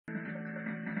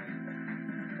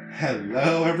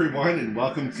Hello everyone and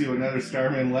welcome to another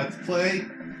Starmen Let's Play.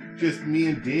 Just me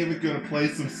and David gonna play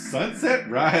some Sunset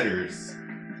Riders.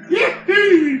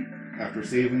 Yee! After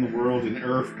saving the world in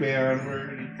Earthbound, we're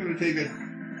gonna take a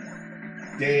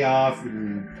day off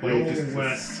and play just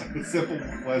a simple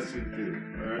Western too.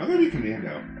 Right. I'm gonna be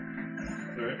Commando.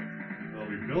 Alright. I'll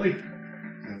be Billy.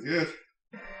 Sounds good.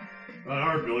 Not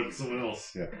our Billy, but someone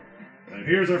else. Yeah. And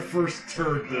here's our first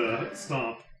turd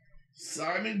stomp.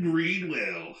 Simon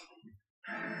Greenwell.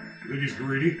 You think he's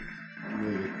greedy?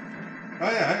 Maybe. Oh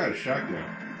yeah, I got a shotgun.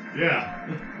 Yeah.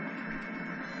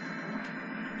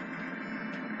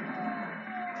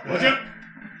 Watch out!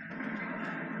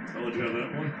 I'll let you have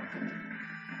that one.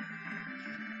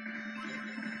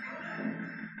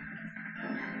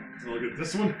 I'll get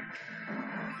this one.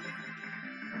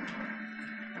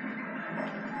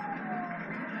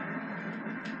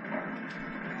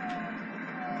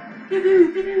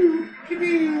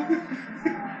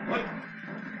 What?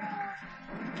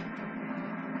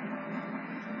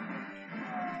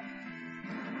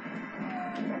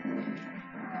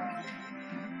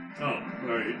 Oh,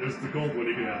 alright, there's the gold one,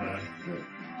 you can have that.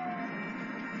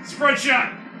 Spread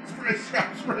shot! Spread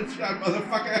shot,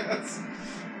 motherfuckers!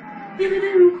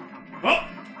 Oh!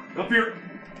 Up here!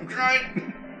 I'm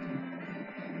trying!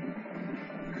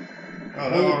 Oh,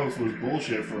 that almost was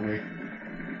bullshit for me.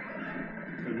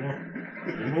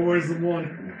 In more ways than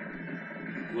one.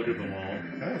 Look at them all.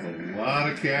 That was a lot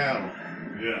of cattle.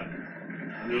 Yeah.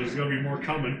 And there's gonna be more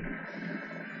coming.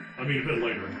 I mean, a bit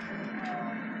later.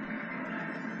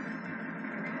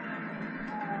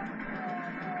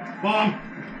 Bomb!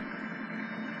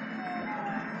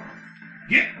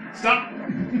 Get! Stop!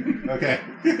 Okay.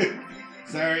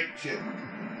 Sorry, shit.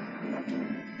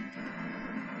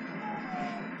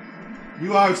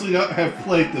 You obviously don't have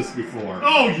played this before.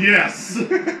 Oh, yes!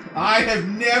 I have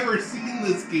never seen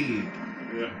this game.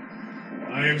 Yeah.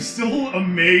 I am still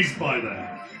amazed by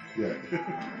that. Yeah.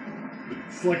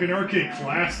 It's like an arcade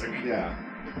classic. Yeah.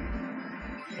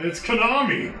 And it's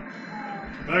Konami!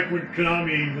 Back when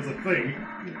Konami was a thing.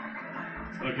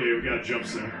 Okay, we gotta jump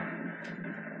soon.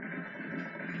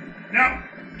 Now!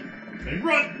 And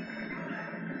run!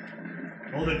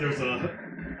 Hold it, there's a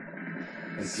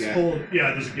gap.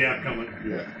 Yeah, there's a gap coming.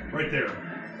 Yeah. Right there.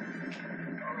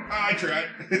 I tried.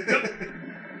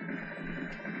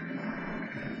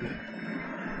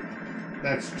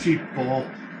 That's cheap bull.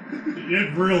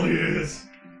 It really is.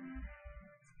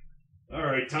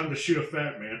 Alright, time to shoot a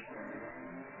fat man.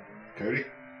 Cody?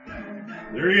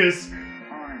 There he is.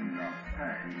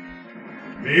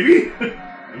 Maybe?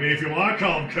 I mean, if you want to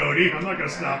call him Cody, I'm not going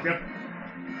to stop you.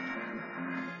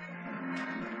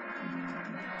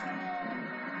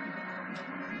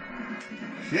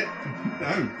 Shit.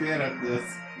 I'm bad at this.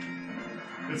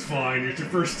 It's fine. It's your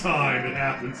first time. It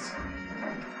happens.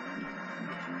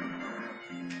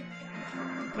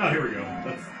 Oh, here we go.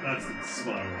 That's the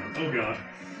spot one. Oh, God.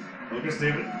 Focus,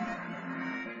 David.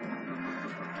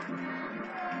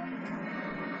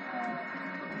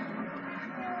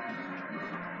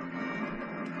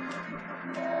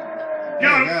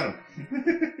 Got him!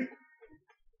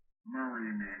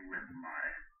 Marry me with my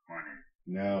money.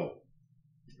 No.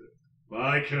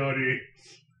 Bye, Cody.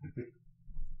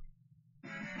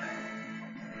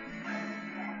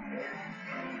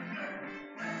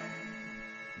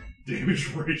 Damage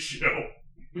ratio.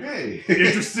 Hey.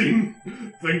 Interesting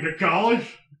thing to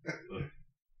college.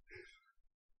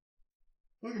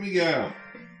 Look at me go.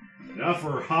 Now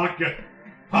for Hawkeye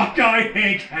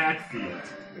Hank Hatfield.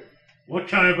 What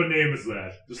kind of a name is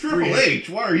that? Just Triple H,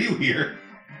 why are you here?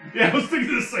 Yeah, I was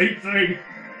thinking the same thing.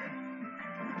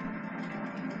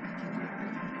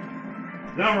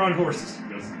 Now we're on horses.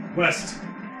 Goes west.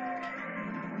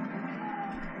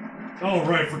 Oh,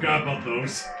 right, forgot about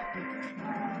those.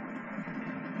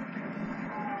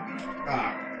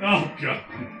 Ah. Oh, God.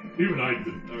 Even I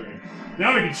didn't. Alright.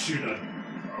 Now we can shoot a...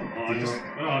 Oh, just...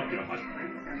 Oh, God.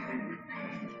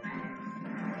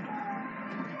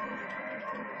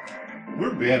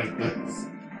 We're bad at this.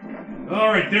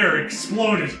 Alright, there, it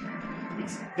exploded.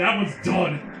 That one's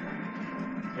done.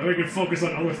 Now we can focus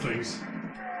on other things.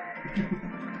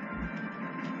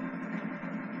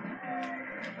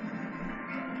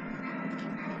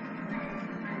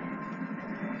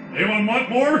 Anyone want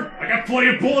more? I got plenty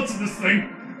of bullets in this thing.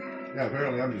 Yeah,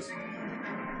 apparently I'm just...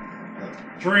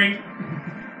 Train.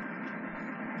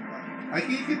 I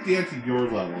can't get down to your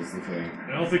level is the thing.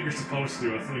 I don't think you're supposed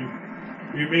to. I think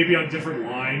we may be on different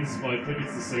lines, but I think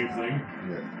it's the same thing.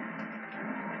 Yeah.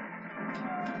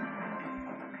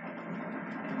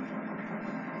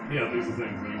 Yeah, there's the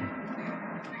same thing.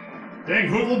 Dang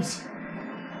hoodlums!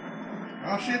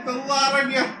 I'll shoot the lot of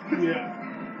you! Yeah.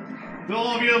 Fill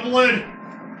up you have lead!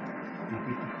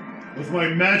 With my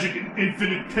magic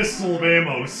infinite pistol of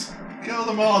ammos. Kill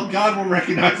them all. God will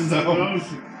recognize his own.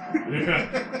 Yeah.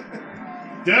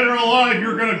 Dead or alive,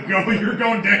 you're gonna go. You're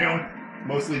going down.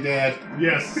 Mostly dead.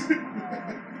 Yes.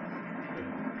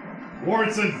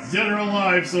 Warren says dead or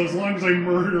alive, so as long as I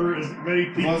murder as many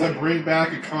people... As long as I bring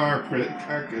back a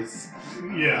carcass,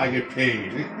 yeah. I get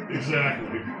paid.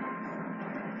 Exactly.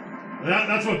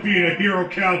 That's what being a hero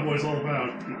cowboy is all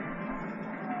about.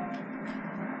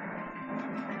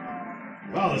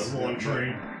 Wow, this is a long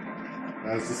train.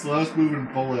 That's the slowest moving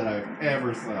bullet I've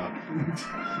ever saw.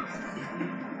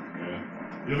 Yeah.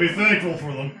 You'll be thankful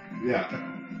for them. Yeah.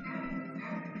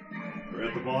 We're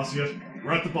at the boss yet?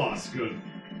 We're at the boss. Good.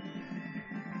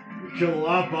 We killed a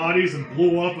lot of bodies and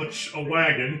blew up a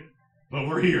wagon, but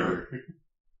we're here.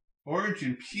 Orange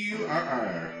and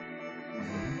PURR.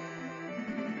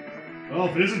 Well,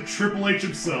 if it isn't Triple H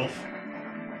himself.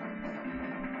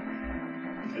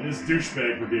 And his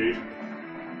douchebag brigade.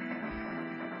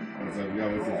 So we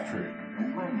got with this tree.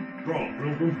 Bro.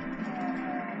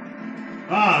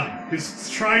 Ah, his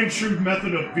tried and true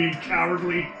method of being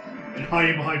cowardly and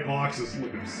hiding behind boxes.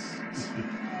 Look at him.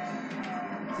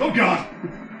 Oh god!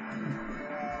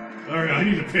 Alright, I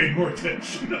need to pay more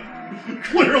attention.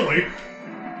 Clearly!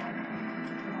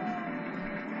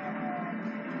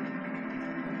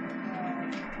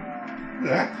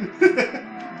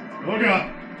 Oh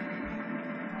god!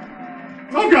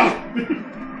 Oh god!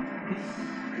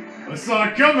 I saw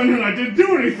it coming and I didn't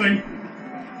do anything!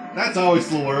 That's always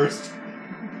the worst.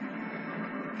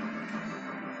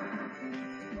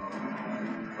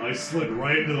 I slid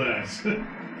right into that. Oh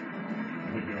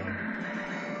my god.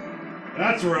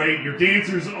 That's right, your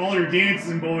dancers, all your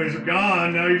dancing boys are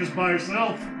gone, now you're just by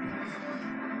yourself.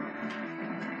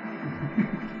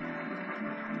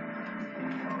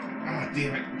 Ah,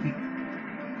 damn it.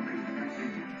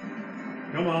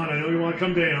 Come on, I know you want to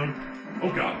come down.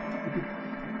 Oh god.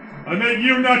 I meant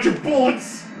you, not your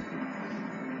bullets!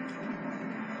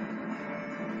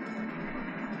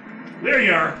 There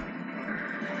you are!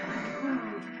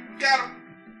 Got him!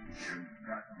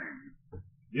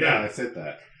 Yeah, I said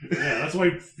that. yeah, that's why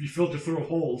you filter through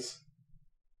holes.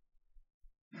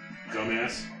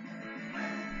 Dumbass.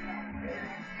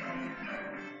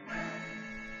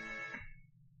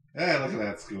 Hey, look at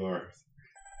that score.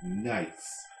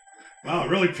 Nice. Wow, it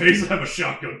really pays to have a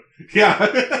shotgun. Yeah.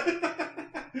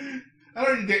 I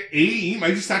don't need to aim,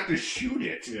 I just have to shoot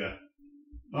it. Yeah.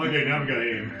 Okay, now we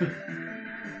gotta aim.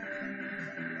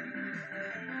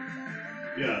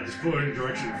 Yeah, just put it in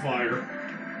direction of fire.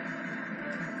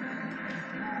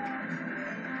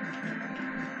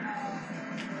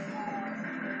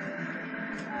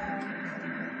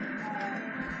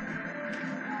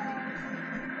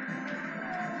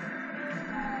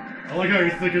 I like how you're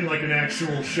thinking like an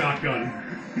actual shotgun.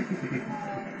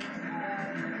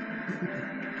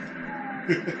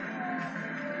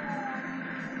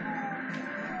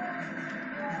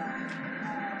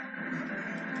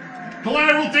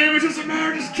 Collateral damage doesn't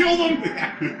matter, just kill them!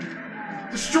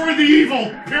 Destroy the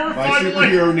evil! My Purify the light!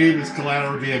 superhero name is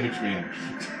Collateral Damage Man.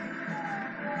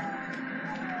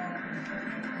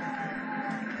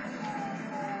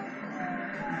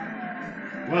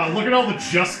 Wow, look at all the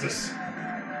justice.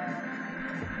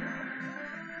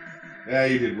 Yeah,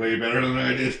 you did way better than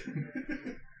I did.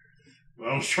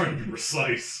 Well, I was trying to be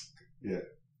precise. Yeah.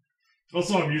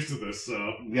 Also, I'm used to this,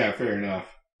 so... Yeah, fair enough.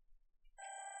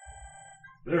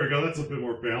 There we go, that's a bit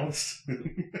more balanced.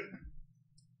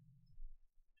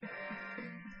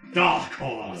 Dark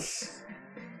Horse!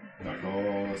 Dark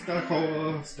horse.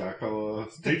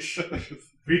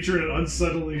 Featuring an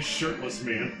unsettlingly shirtless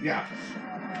man. Yeah.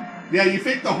 Yeah, you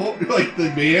think the whole, like,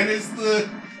 the man is the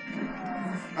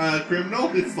criminal?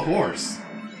 It's the horse.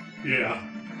 Yeah.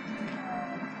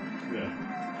 Yeah.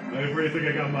 I really think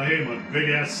I got my aim on big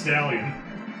ass stallion.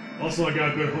 Also, I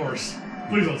got a good horse.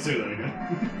 Please don't say that again.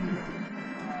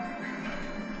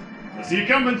 I see you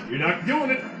coming. You're not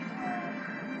doing it.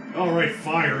 Alright,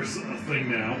 fire's a thing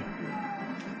now.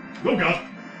 Oh god.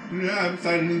 Yeah, I'm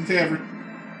signing in the tavern.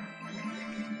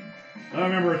 I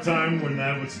remember a time when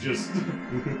that was just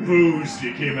booze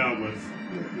you came out with.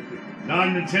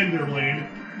 Non-Nintendo Lane.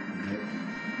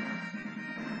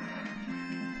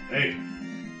 Hey.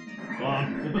 Come on.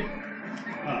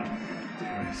 Ah.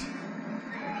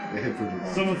 They hit for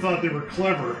the Someone thought they were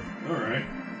clever. Alright.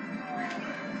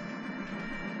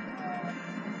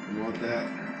 You want that?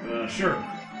 Sure.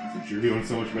 Since you're doing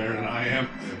so much better than I am.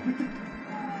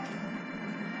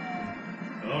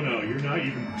 Oh no, you're not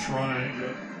even trying.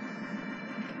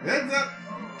 Heads up!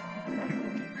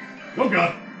 Oh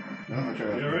god! No, I'm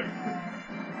trying. You alright?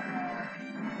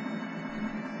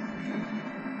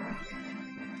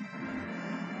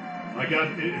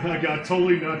 got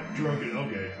totally not drunk.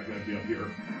 Okay, I gotta be up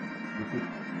here.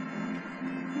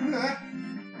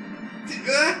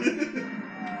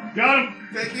 Got him!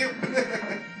 Thank you.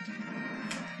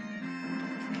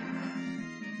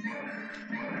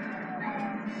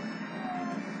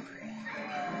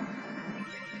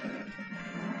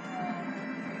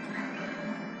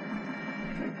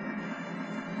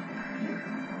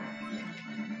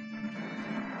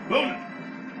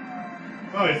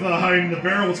 Oh, you thought hiding in the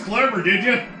barrel was clever, did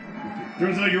you?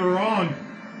 Turns out you were wrong.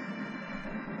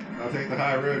 I'll take the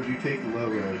high road, you take the low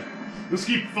road. Just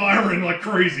keep firing like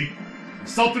crazy.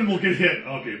 Something will get hit.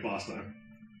 Okay, boss time.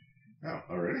 Oh,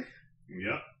 already?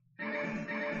 Yep.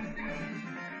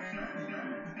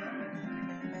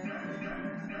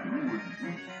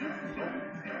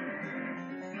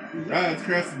 Rides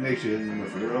across the nation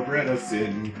with thoroughbred of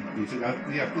sin. You took out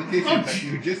the application that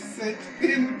you just sent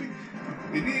in.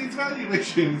 It needs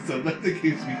valuation, so let the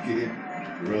games begin.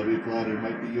 The world we plotted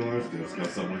might be yours. Just go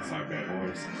someone's side that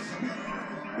horse.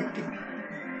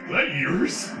 Is that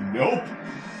yours? Nope.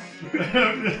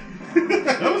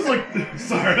 That was like,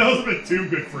 sorry, that was a bit too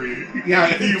good for you.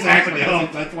 Yeah, You exactly.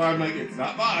 off the That's why I'm like, it's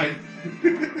not mine.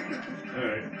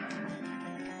 Alright.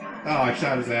 Oh, I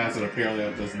shot his ass and apparently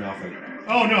that does nothing.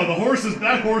 Oh no, that horse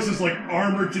is like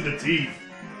armored to the teeth.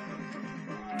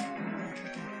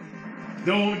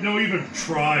 Don't even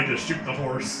try to shoot the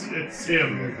horse. It's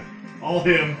him. All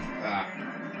him. Ah.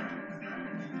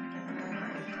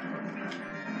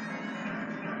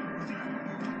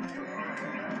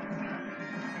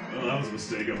 Well, that was a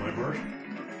mistake on my part.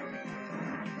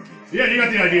 Yeah, you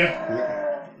got the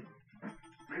idea.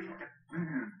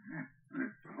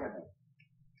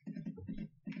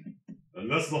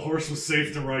 Unless the horse was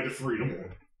safe to ride to freedom.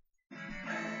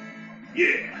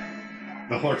 Yeah!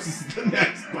 The horse is the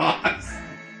next boss.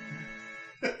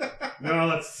 No,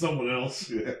 that's someone else.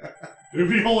 Yeah. It would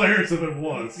be hilarious if it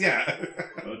was. Yeah.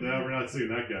 But now we're not seeing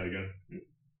that guy again.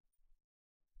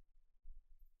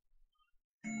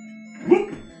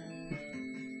 Whoop!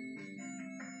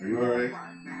 Are you alright?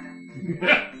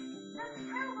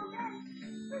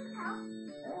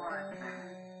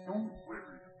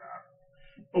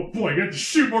 Oh boy, I got to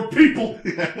shoot more people!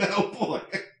 Oh boy.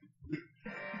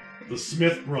 The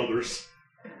Smith brothers.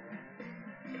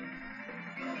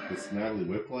 The Snaggly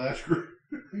Whiplash group.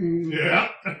 Yeah.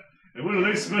 And what do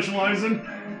they specialize in?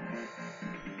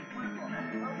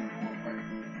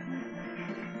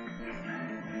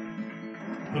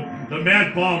 The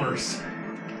Mad Bombers.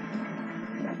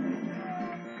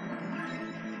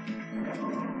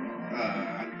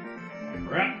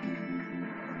 Crap.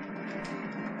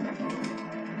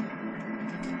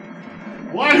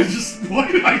 Why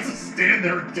did I just stand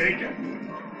there and take it?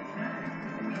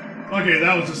 Okay,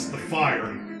 that was just the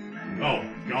fire. Oh,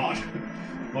 God.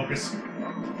 Focus.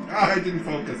 I didn't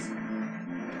focus.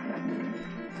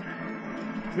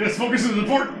 Yes, focus is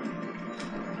important.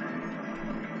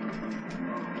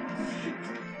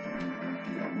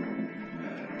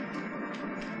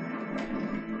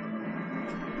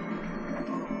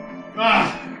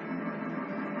 Ah!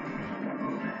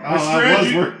 Oh,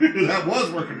 that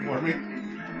was working for me.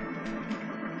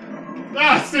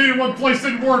 Ah, staying in one place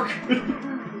didn't work.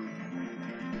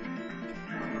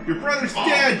 Your brother's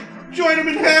dead. Join him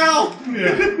in hell.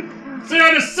 Yeah. Stay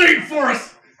on his seat for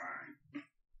us.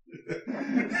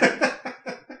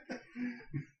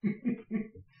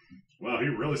 Wow, he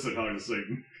really said hi to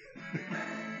Satan.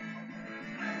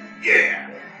 Yeah.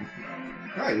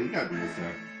 Alright, you got me this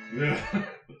time. Yeah.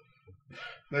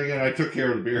 Then again, I took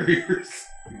care of the barriers.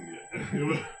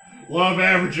 Law of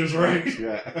averages, right?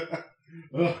 Yeah.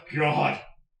 Oh, God.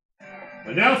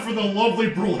 And now for the lovely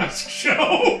burlesque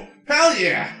show. Hell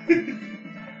yeah.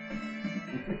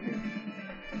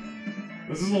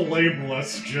 This is a lame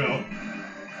burlesque show.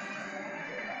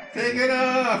 Take it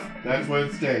off. That's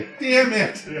Wednesday. Damn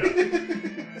it. Yeah.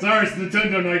 Sorry, it's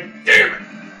Nintendo night. Damn it.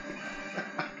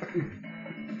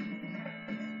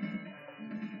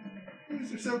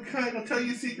 They're so kind. I'll tell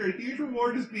you a secret. A huge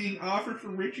reward is being offered for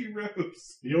Richie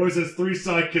Rose. He always has 3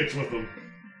 sidekicks with him.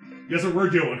 Guess what we're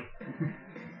doing?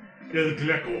 Yeah, the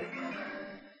Glecko.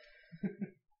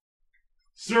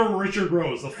 Sir Richard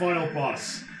Rose, the final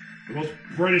boss. The most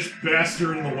British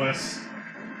bastard in the West.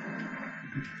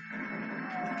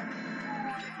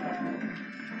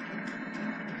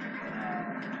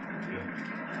 Yeah.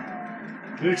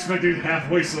 Didn't expect it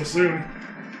halfway so soon.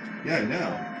 Yeah, I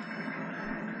know.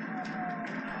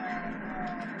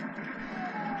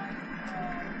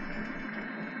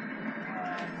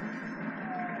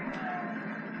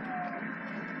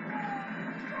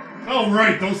 Oh,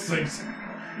 right, those things.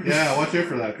 Yeah, watch out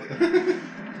for that.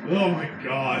 Oh my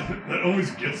god, that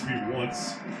always gets me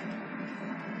once.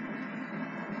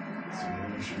 So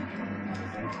I should be coming, I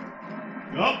think.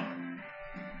 Oh!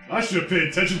 I should have paid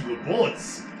attention to the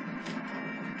bullets.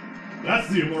 That's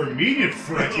the more immediate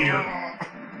threat here.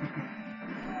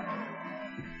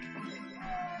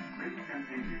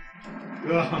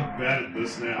 Oh, I'm bad at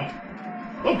this now.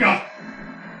 Oh god!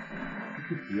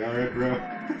 You alright, bro?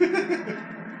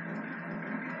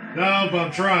 No, but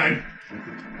I'm trying.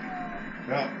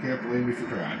 Well, can't blame me for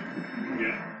trying.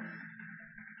 Yeah.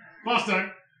 Boss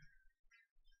time.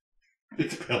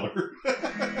 It's a pillar.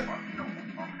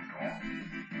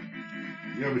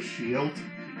 You have a shield?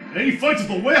 And he fights with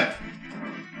the whip!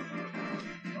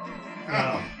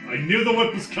 Oh. I knew the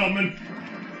whip was coming.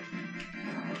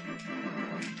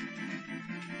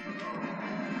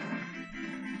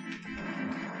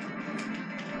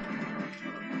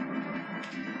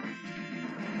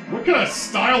 What kind of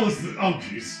style is this? Oh,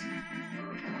 jeez.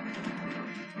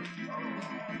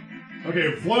 Okay,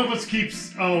 if one of us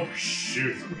keeps... Oh,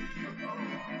 shoot.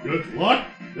 Good luck,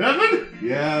 Devin?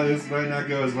 Yeah, this might not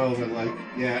go as well as I'd like.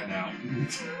 Yeah, no.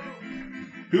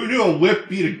 Who knew a whip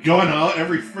beat a gun out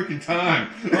every freaking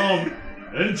time?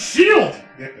 And shield!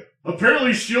 Yeah.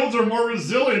 Apparently shields are more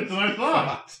resilient than I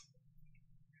thought.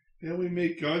 Yeah, we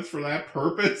make guns for that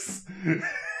purpose.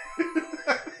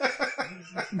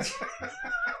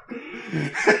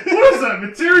 What is that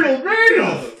material made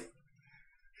of?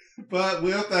 But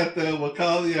with that, though, we'll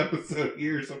call the episode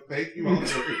here, so thank you all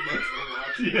very much for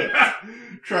watching. Yeah.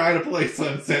 Try to play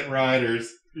Sunset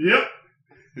Riders. Yep.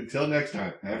 Until next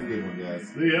time, have a good one, guys.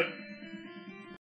 See ya.